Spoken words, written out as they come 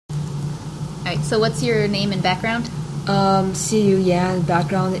All right, so what's your name and background? CU Yan,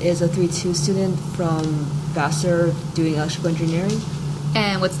 background is a 3-2 student from Vassar doing electrical engineering.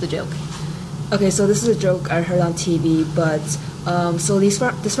 And what's the joke? Okay, so this is a joke I heard on TV, but so this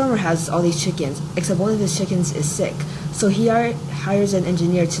farmer has all these chickens, except one of his chickens is sick. So he hires an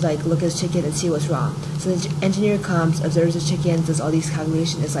engineer to like look at his chicken and see what's wrong. So the engineer comes, observes the chicken, does all these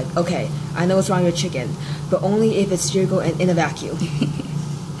calculations. It's like, okay, I know what's wrong with your chicken, but only if it's spherical and in a vacuum.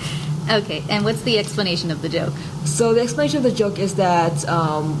 Okay, and what's the explanation of the joke? So the explanation of the joke is that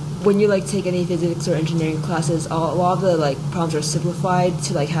when you like take any physics or engineering classes, a lot of the like problems are simplified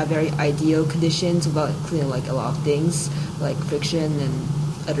to like have very ideal conditions without including like a lot of things like friction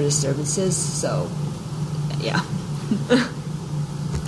and other disturbances. So, yeah.